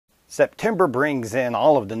September brings in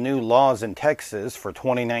all of the new laws in Texas for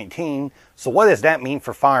 2019, so what does that mean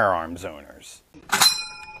for firearms owners?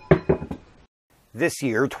 This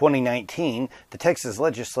year, 2019, the Texas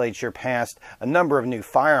Legislature passed a number of new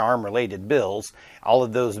firearm-related bills. All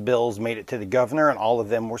of those bills made it to the governor, and all of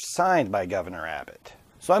them were signed by Governor Abbott.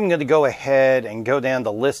 So I'm going to go ahead and go down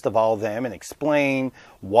the list of all of them and explain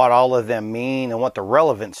what all of them mean and what the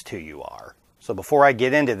relevance to you are. So before I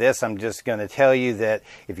get into this, I'm just going to tell you that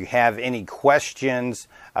if you have any questions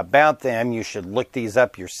about them, you should look these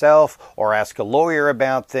up yourself or ask a lawyer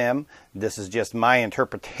about them. This is just my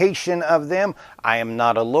interpretation of them. I am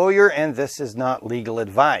not a lawyer, and this is not legal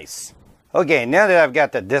advice. Okay, now that I've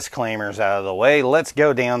got the disclaimers out of the way, let's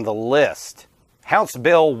go down the list. House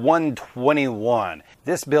Bill 121.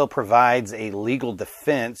 This bill provides a legal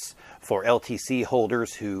defense for LTC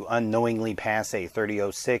holders who unknowingly pass a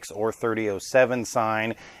 3006 or 3007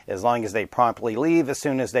 sign, as long as they promptly leave as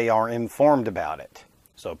soon as they are informed about it.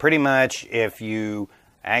 So pretty much if you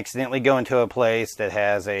accidentally go into a place that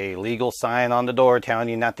has a legal sign on the door telling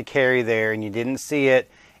you not to carry there and you didn't see it,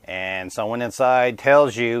 and someone inside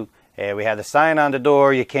tells you, hey, we have a sign on the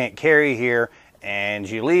door, you can't carry here, and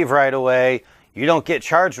you leave right away, you don't get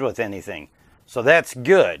charged with anything. So that's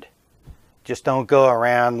good. Just don't go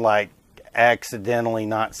around like accidentally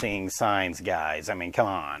not seeing signs, guys. I mean, come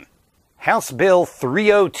on. House Bill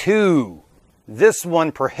 302. This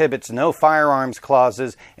one prohibits no firearms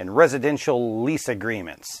clauses in residential lease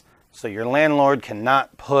agreements. So your landlord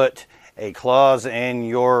cannot put a clause in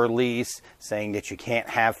your lease saying that you can't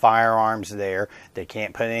have firearms there. They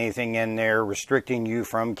can't put anything in there restricting you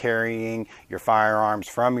from carrying your firearms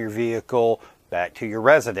from your vehicle back to your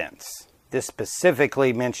residence. This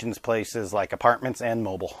specifically mentions places like apartments and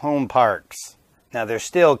mobile home parks. Now, there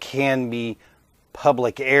still can be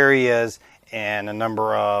public areas and a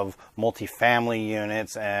number of multifamily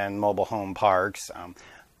units and mobile home parks.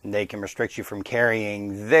 They can restrict you from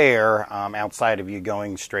carrying there outside of you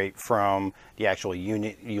going straight from the actual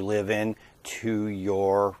unit you live in to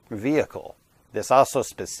your vehicle. This also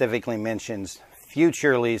specifically mentions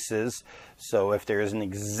future leases, so if there is an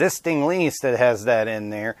existing lease that has that in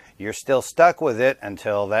there, you're still stuck with it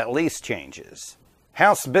until that lease changes.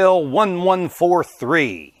 House Bill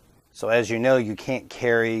 1143. So as you know, you can't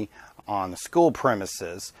carry on the school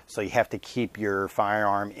premises, so you have to keep your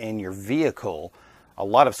firearm in your vehicle. A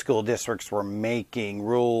lot of school districts were making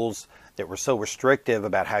rules that were so restrictive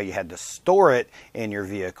about how you had to store it in your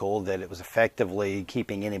vehicle that it was effectively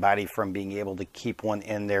keeping anybody from being able to keep one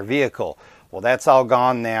in their vehicle. Well, that's all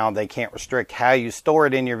gone now. They can't restrict how you store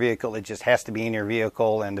it in your vehicle. It just has to be in your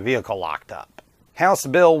vehicle and the vehicle locked up. House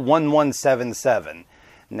Bill 1177.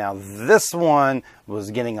 Now, this one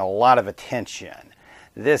was getting a lot of attention.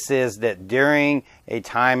 This is that during a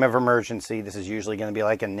time of emergency, this is usually going to be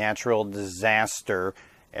like a natural disaster,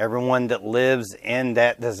 everyone that lives in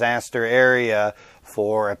that disaster area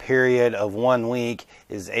for a period of 1 week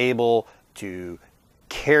is able to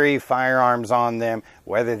carry firearms on them,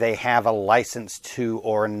 whether they have a license to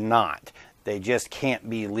or not. They just can't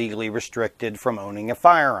be legally restricted from owning a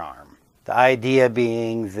firearm. The idea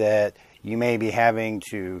being that you may be having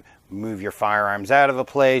to move your firearms out of a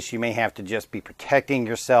place, you may have to just be protecting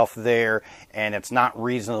yourself there, and it's not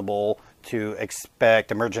reasonable to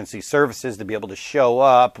expect emergency services to be able to show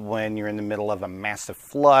up when you're in the middle of a massive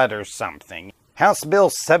flood or something. House Bill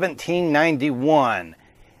 1791.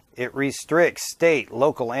 It restricts state,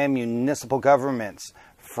 local, and municipal governments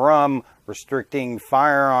from restricting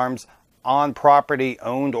firearms on property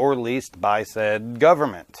owned or leased by said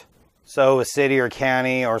government. So a city or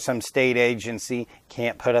county or some state agency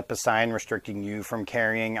can't put up a sign restricting you from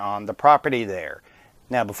carrying on the property there.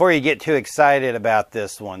 Now, before you get too excited about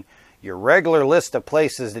this one, your regular list of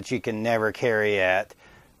places that you can never carry at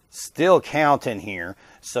still count in here.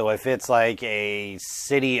 So if it's like a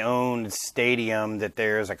city-owned stadium that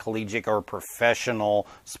there's a collegiate or professional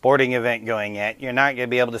sporting event going at, you're not going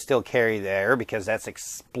to be able to still carry there because that's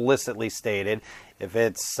explicitly stated. If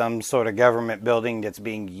it's some sort of government building that's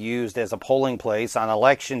being used as a polling place on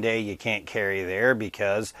election day, you can't carry there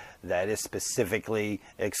because that is specifically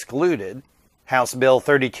excluded. House Bill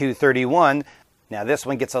 3231. Now this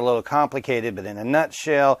one gets a little complicated, but in a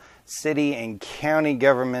nutshell, city and county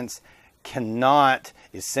governments cannot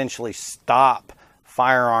essentially stop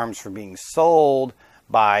firearms from being sold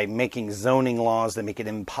by making zoning laws that make it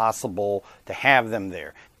impossible to have them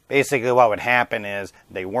there. Basically what would happen is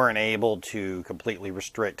they weren't able to completely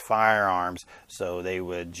restrict firearms, so they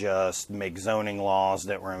would just make zoning laws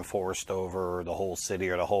that were enforced over the whole city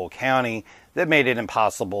or the whole county that made it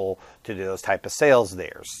impossible to do those type of sales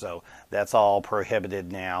there. So that's all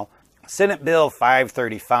prohibited now. Senate Bill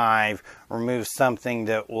 535 removes something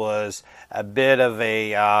that was a bit of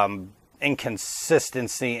a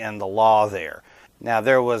inconsistency in the law there. Now,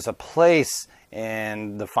 there was a place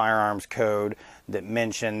in the firearms code that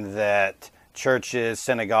mentioned that churches,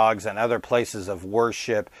 synagogues, and other places of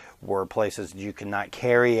worship were places you could not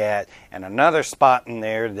carry at, and another spot in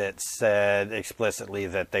there that said explicitly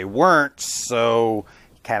that they weren't. So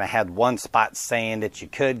you kind of had one spot saying that you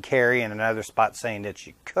could carry and another spot saying that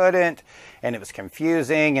you couldn't, and it was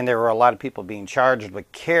confusing, and there were a lot of people being charged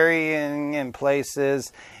with carrying in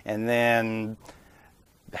places and then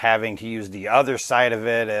having to use the other side of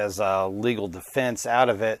it as a legal defense out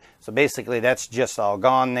of it. So basically that's just all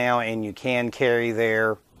gone now, and you can carry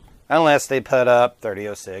there unless they put up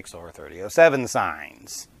 3006 or 3007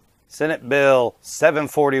 signs. Senate Bill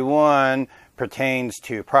 741 pertains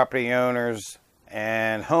to property owners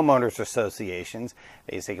and homeowners associations.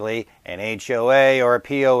 Basically, an HOA or a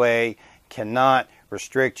POA cannot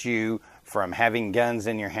restrict you from having guns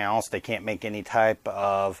in your house. They can't make any type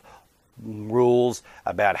of rules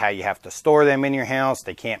about how you have to store them in your house.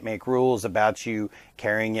 They can't make rules about you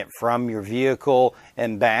carrying it from your vehicle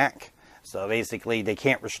and back. So basically, they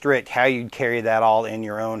can't restrict how you carry that all in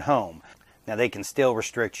your own home. Now, they can still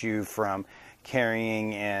restrict you from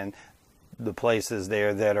carrying in the places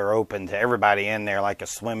there that are open to everybody in there, like a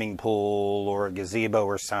swimming pool or a gazebo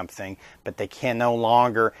or something, but they can no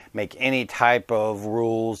longer make any type of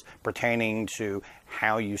rules pertaining to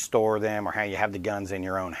how you store them or how you have the guns in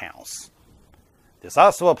your own house. This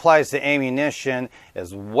also applies to ammunition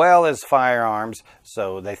as well as firearms,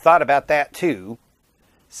 so they thought about that too.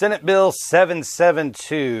 Senate Bill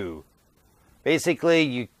 772. Basically,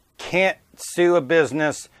 you can't sue a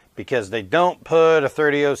business because they don't put a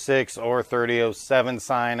 3006 or 3007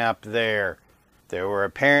 sign up there. There were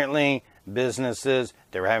apparently businesses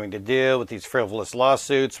that were having to deal with these frivolous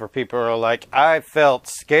lawsuits where people are like, I felt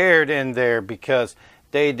scared in there because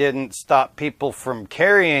they didn't stop people from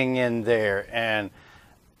carrying in there, and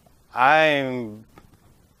I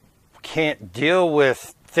can't deal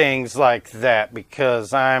with things like that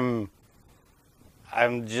because I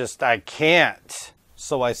can't.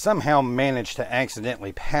 So I somehow managed to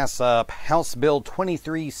accidentally pass up House Bill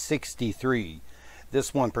 2363.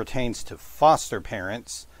 This one pertains to foster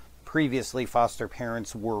parents. Previously, foster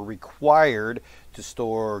parents were required to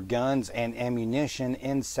store guns and ammunition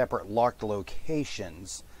in separate locked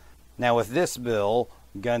locations. Now, with this bill,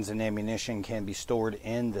 guns and ammunition can be stored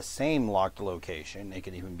in the same locked location. It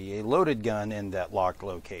can even be a loaded gun in that locked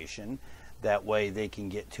location. That way they can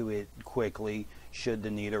get to it quickly should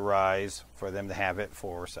the need arise for them to have it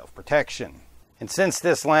for self-protection. And since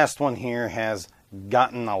this last one here has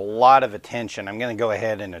gotten a lot of attention, I'm going to go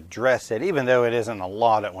ahead and address it, even though it isn't a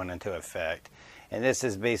law that went into effect. And this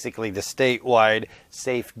is basically the statewide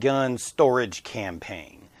Safe Gun Storage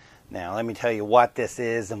Campaign. Now, let me tell you what this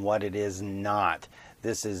is and what it is not.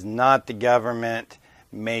 This is not the government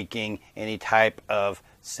making any type of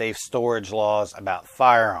safe storage laws about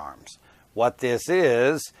firearms. What this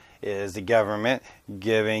is the government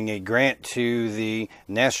giving a grant to the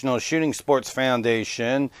National Shooting Sports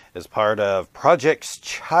Foundation as part of Project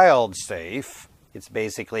Child Safe. It's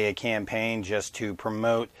basically a campaign just to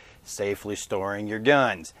promote safely storing your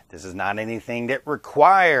guns. This is not anything that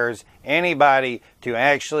requires anybody to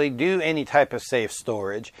actually do any type of safe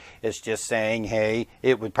storage. It's just saying, hey,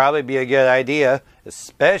 it would probably be a good idea,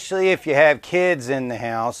 especially if you have kids in the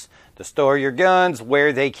house, to store your guns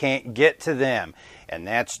where they can't get to them. And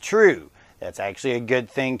that's true. That's actually a good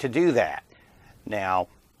thing to do that. Now,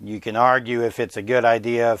 you can argue if it's a good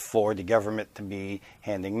idea for the government to be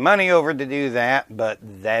handing money over to do that, but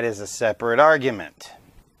that is a separate argument.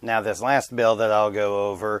 Now, this last bill that I'll go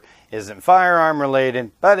over isn't firearm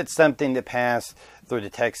related, but it's something that passed through the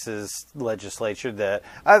Texas Legislature that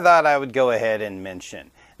I thought I would go ahead and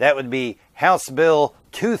mention. That would be House Bill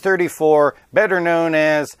 234, better known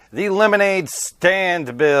as the Lemonade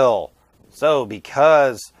Stand Bill. So,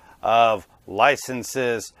 because of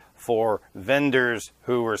licenses for vendors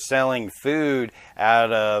who were selling food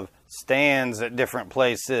out of stands at different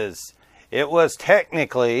places, it was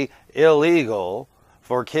technically illegal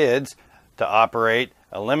for kids to operate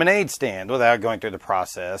a lemonade stand without going through the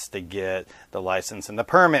process to get the license and the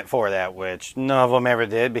permit for that, which none of them ever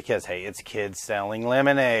did because, hey, it's kids selling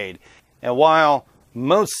lemonade. And while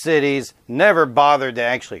most cities never bothered to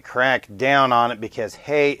actually crack down on it because,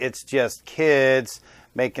 hey, it's just kids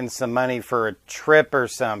making some money for a trip or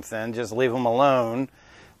something, just leave them alone.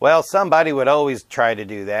 Well, somebody would always try to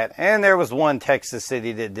do that, and there was one Texas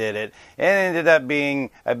city that did it, and it ended up being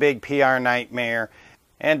a big PR nightmare,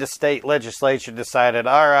 and the state legislature decided,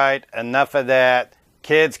 all right, enough of that,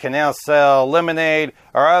 Kids can now sell lemonade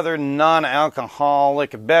or other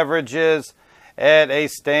non-alcoholic beverages at a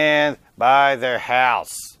stand by their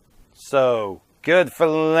house. So, good for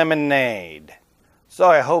lemonade. So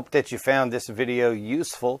I hope that you found this video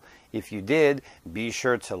useful. If you did, be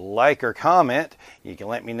sure to like or comment. You can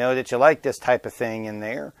let me know that you like this type of thing in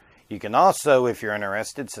there. You can also, if you're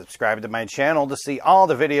interested, subscribe to my channel to see all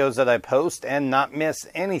the videos that I post and not miss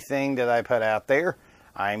anything that I put out there.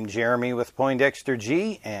 I'm Jeremy with Poindexter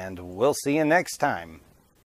G, and we'll see you next time.